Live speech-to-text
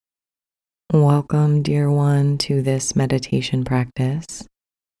Welcome, dear one, to this meditation practice.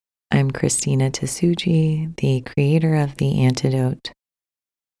 I'm Christina Tasuji, the creator of The Antidote,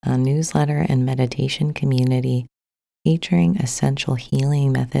 a newsletter and meditation community featuring essential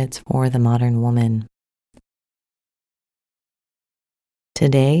healing methods for the modern woman.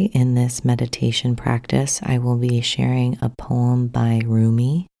 Today, in this meditation practice, I will be sharing a poem by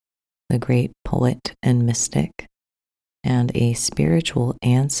Rumi, the great poet and mystic, and a spiritual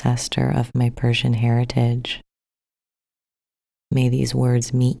ancestor of my Persian heritage. May these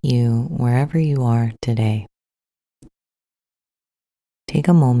words meet you wherever you are today. Take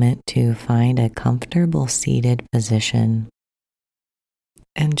a moment to find a comfortable seated position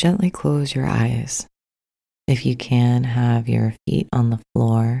and gently close your eyes. If you can, have your feet on the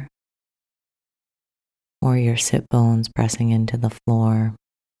floor or your sit bones pressing into the floor.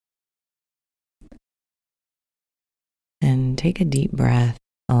 And take a deep breath,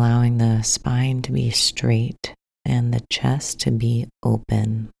 allowing the spine to be straight and the chest to be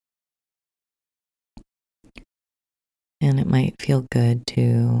open. And it might feel good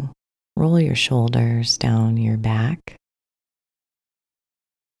to roll your shoulders down your back,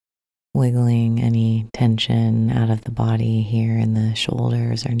 wiggling any tension out of the body here in the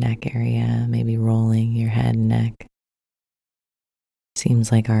shoulders or neck area, maybe rolling your head and neck.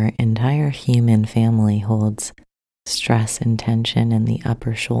 Seems like our entire human family holds stress and tension in the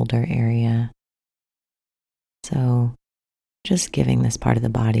upper shoulder area. So just giving this part of the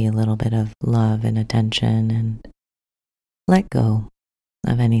body a little bit of love and attention, and let go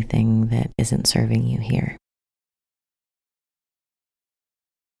of anything that isn't serving you here.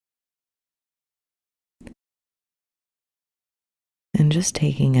 And just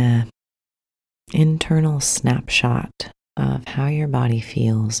taking an internal snapshot of how your body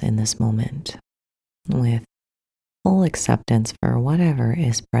feels in this moment, with full acceptance for whatever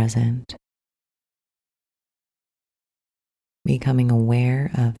is present. Becoming aware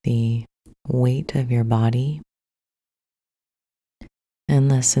of the weight of your body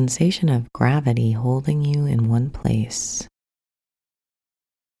and the sensation of gravity holding you in one place.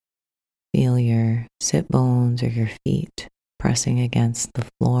 Feel your sit bones or your feet pressing against the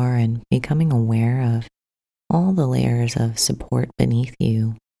floor and becoming aware of all the layers of support beneath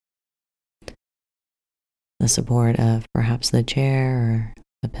you. The support of perhaps the chair or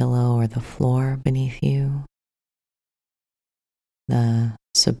the pillow or the floor beneath you. The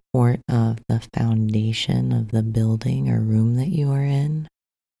support of the foundation of the building or room that you are in.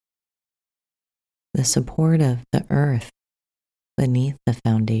 The support of the earth beneath the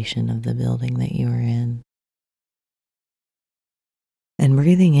foundation of the building that you are in. And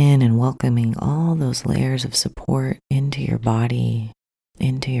breathing in and welcoming all those layers of support into your body,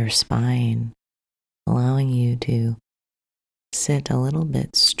 into your spine, allowing you to sit a little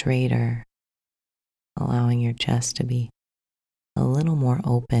bit straighter, allowing your chest to be a little more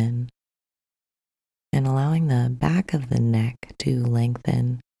open, and allowing the back of the neck to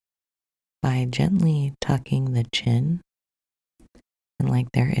lengthen by gently tucking the chin, and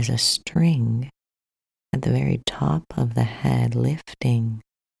like there is a string at the very top of the head lifting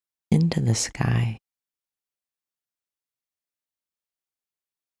into the sky.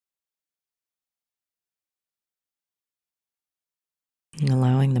 And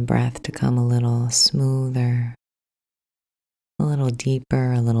allowing the breath to come a little smoother, a little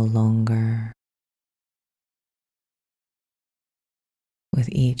deeper, a little longer. With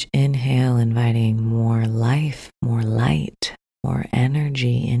each inhale, inviting more life, more light, more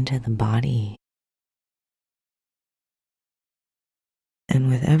energy into the body. And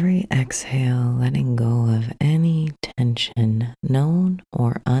with every exhale, letting go of any tension, known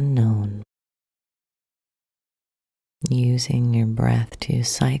or unknown. Using your breath to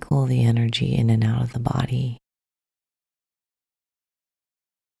cycle the energy in and out of the body.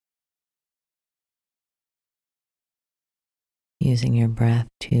 Using your breath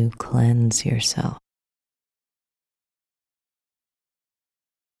to cleanse yourself.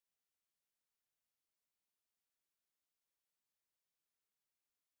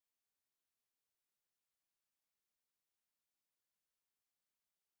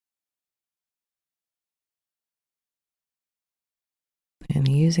 And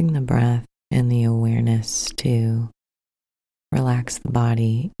using the breath and the awareness to relax the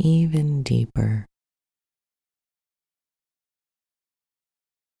body even deeper.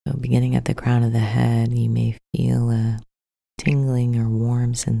 So beginning at the crown of the head, you may feel a tingling or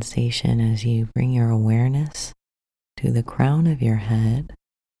warm sensation as you bring your awareness to the crown of your head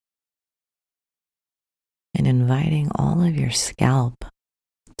and inviting all of your scalp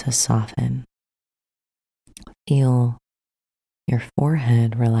to soften. Feel your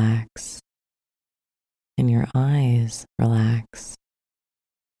forehead relax, and your eyes relax.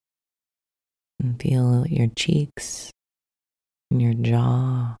 And feel your cheeks and your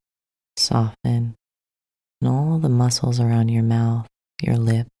jaw soften, and all the muscles around your mouth, your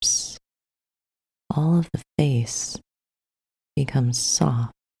lips, all of the face becomes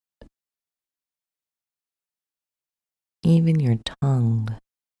soft. Even your tongue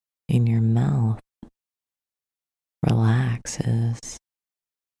in your mouth relaxes,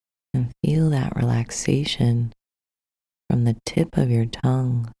 and feel that relaxation from the tip of your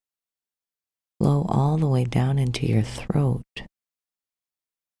tongue flow all the way down into your throat,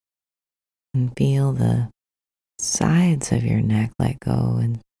 and feel the sides of your neck let go,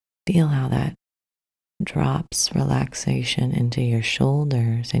 and feel how that drops relaxation into your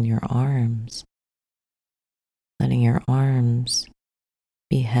shoulders and your arms, letting your arms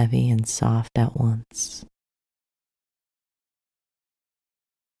be heavy and soft at once.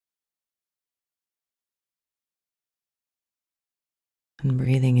 And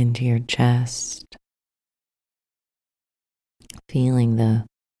breathing into your chest, feeling the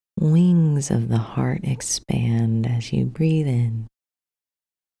wings of the heart expand as you breathe in,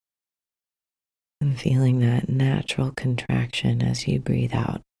 and feeling that natural contraction as you breathe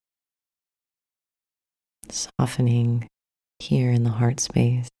out, softening here in the heart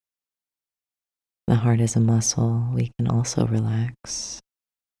space. The heart is a muscle. We can also relax.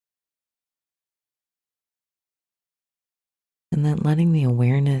 And then letting the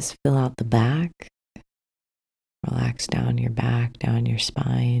awareness fill out the back. Relax down your back, down your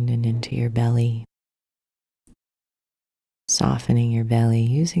spine, and into your belly. Softening your belly,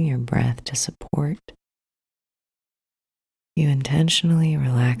 using your breath to support you, intentionally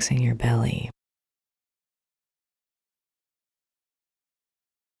relaxing your belly.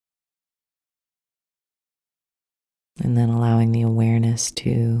 And then allowing the awareness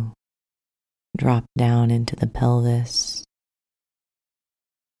to drop down into the pelvis,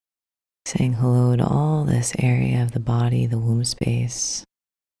 saying hello to all this area of the body, the womb space,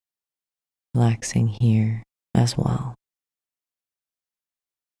 relaxing here as well.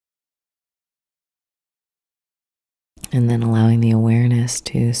 And then allowing the awareness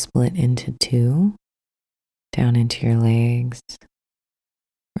to split into two, down into your legs,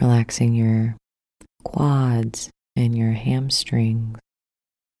 relaxing your quads and your hamstrings,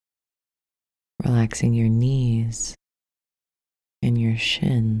 relaxing your knees and your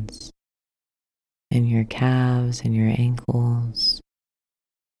shins and your calves and your ankles,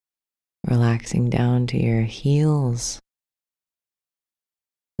 relaxing down to your heels,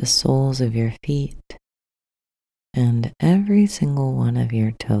 the soles of your feet, and every single one of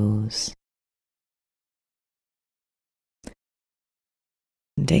your toes.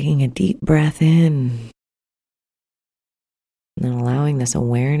 And taking a deep breath in, and then allowing this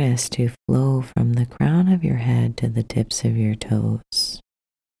awareness to flow from the crown of your head to the tips of your toes.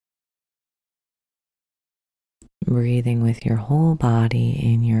 Breathing with your whole body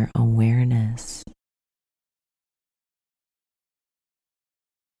in your awareness.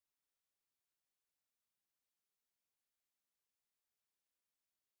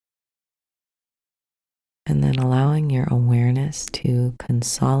 And then allowing your awareness to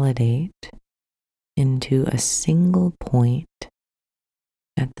consolidate into a single point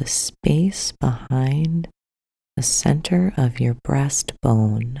at the space behind the center of your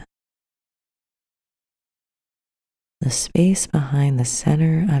breastbone. The space behind the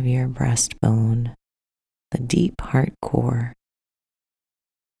center of your breastbone, the deep heart core.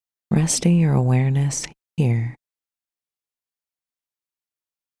 Resting your awareness here.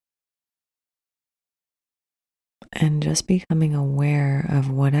 And just becoming aware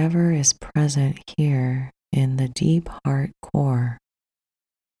of whatever is present here in the deep heart core.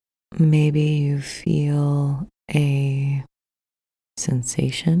 Maybe you feel a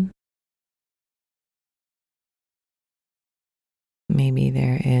sensation. Maybe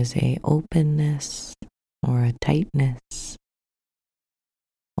there is a openness or a tightness,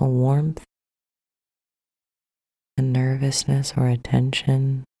 a warmth, a nervousness or a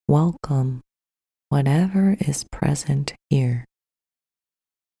tension. Welcome whatever is present here.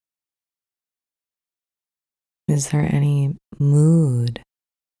 Is there any mood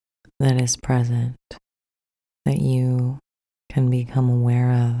that is present that you can become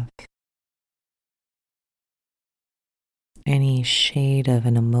aware of? Any shade of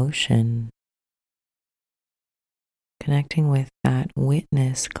an emotion, connecting with that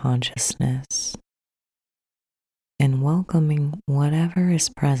witness consciousness and welcoming whatever is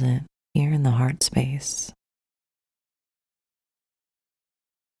present here in the heart space.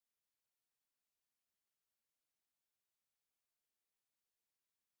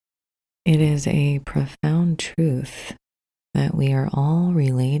 It is a profound truth that we are all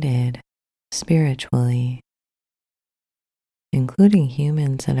related spiritually, including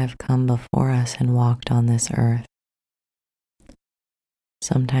humans that have come before us and walked on this earth.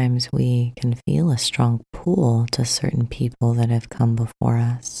 Sometimes we can feel a strong pull to certain people that have come before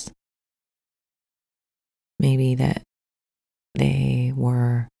us. Maybe that they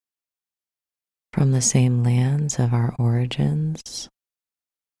were from the same lands of our origins,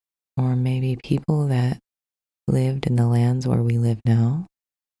 or maybe people that lived in the lands where we live now.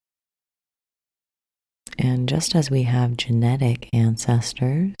 And just as we have genetic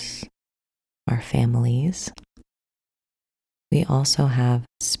ancestors, our families, we also have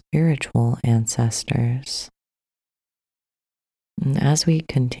spiritual ancestors. And as we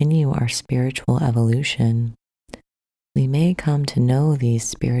continue our spiritual evolution, we may come to know these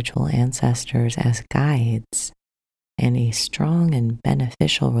spiritual ancestors as guides, and a strong and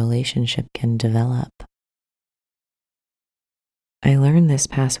beneficial relationship can develop. I learned this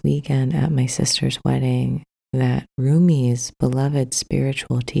past weekend at my sister's wedding that Rumi's beloved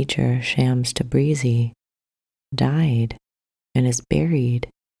spiritual teacher, Shams Tabrizi, died and is buried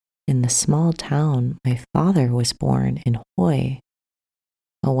in the small town my father was born in Hoi,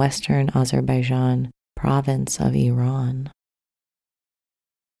 a western Azerbaijan province of Iran.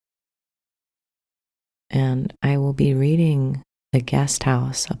 And I will be reading The Guest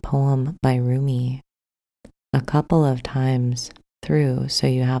House, a poem by Rumi, a couple of times through, so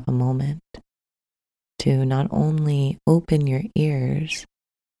you have a moment to not only open your ears,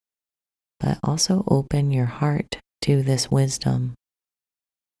 but also open your heart to this wisdom.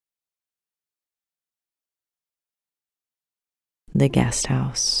 The Guest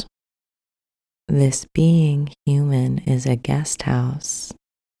House. This being human is a guest house.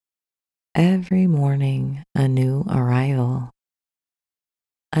 Every morning a new arrival,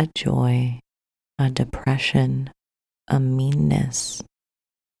 a joy, a depression, a meanness.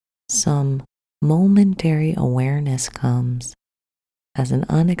 Some momentary awareness comes as an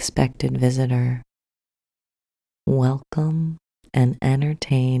unexpected visitor. Welcome and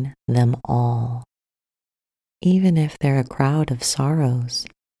entertain them all, even if they're a crowd of sorrows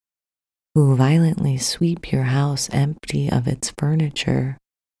who violently sweep your house empty of its furniture.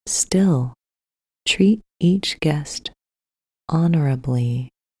 Still, treat each guest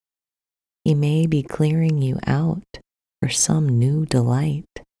honorably. He may be clearing you out for some new delight.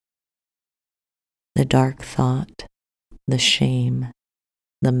 The dark thought, the shame,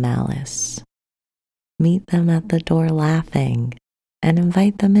 the malice. Meet them at the door laughing and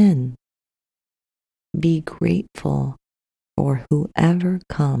invite them in. Be grateful for whoever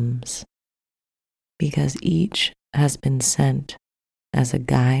comes, because each has been sent as a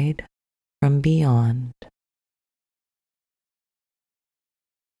guide from beyond.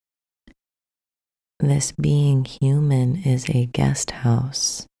 This being human is a guest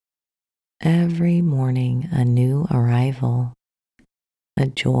house. Every morning a new arrival, a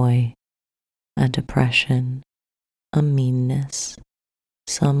joy, a depression, a meanness.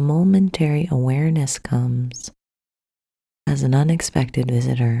 Some momentary awareness comes as an unexpected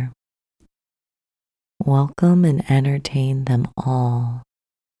visitor. Welcome and entertain them all,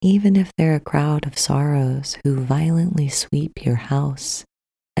 even if they're a crowd of sorrows who violently sweep your house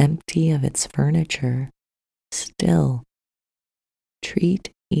empty of its furniture. Still,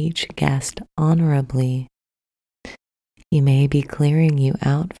 treat each guest honorably. He may be clearing you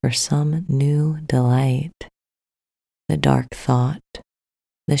out for some new delight. The dark thought,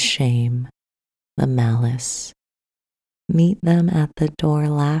 the shame, the malice. Meet them at the door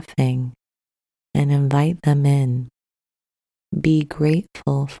laughing and invite them in. Be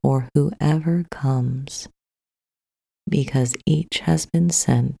grateful for whoever comes, because each has been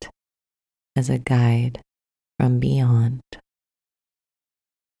sent as a guide from beyond.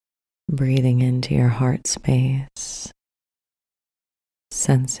 Breathing into your heart space,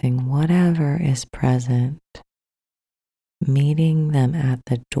 sensing whatever is present, meeting them at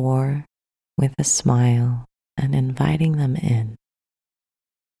the door with a smile and inviting them in.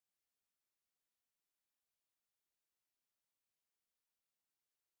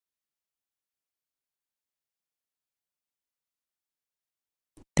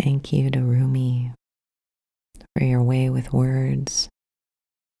 Thank you to Rumi for your way with words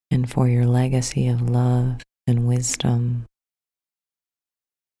and for your legacy of love and wisdom.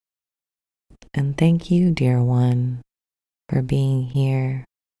 And thank you, dear one, for being here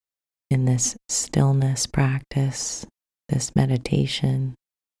in this stillness practice, this meditation,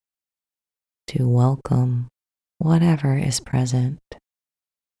 to welcome whatever is present.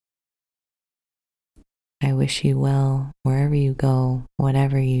 I wish you well wherever you go,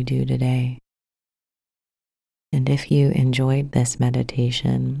 whatever you do today. And if you enjoyed this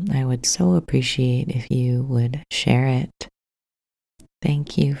meditation, I would so appreciate if you would share it.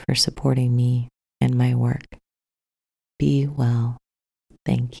 Thank you for supporting me and my work. Be well.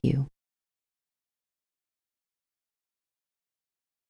 Thank you.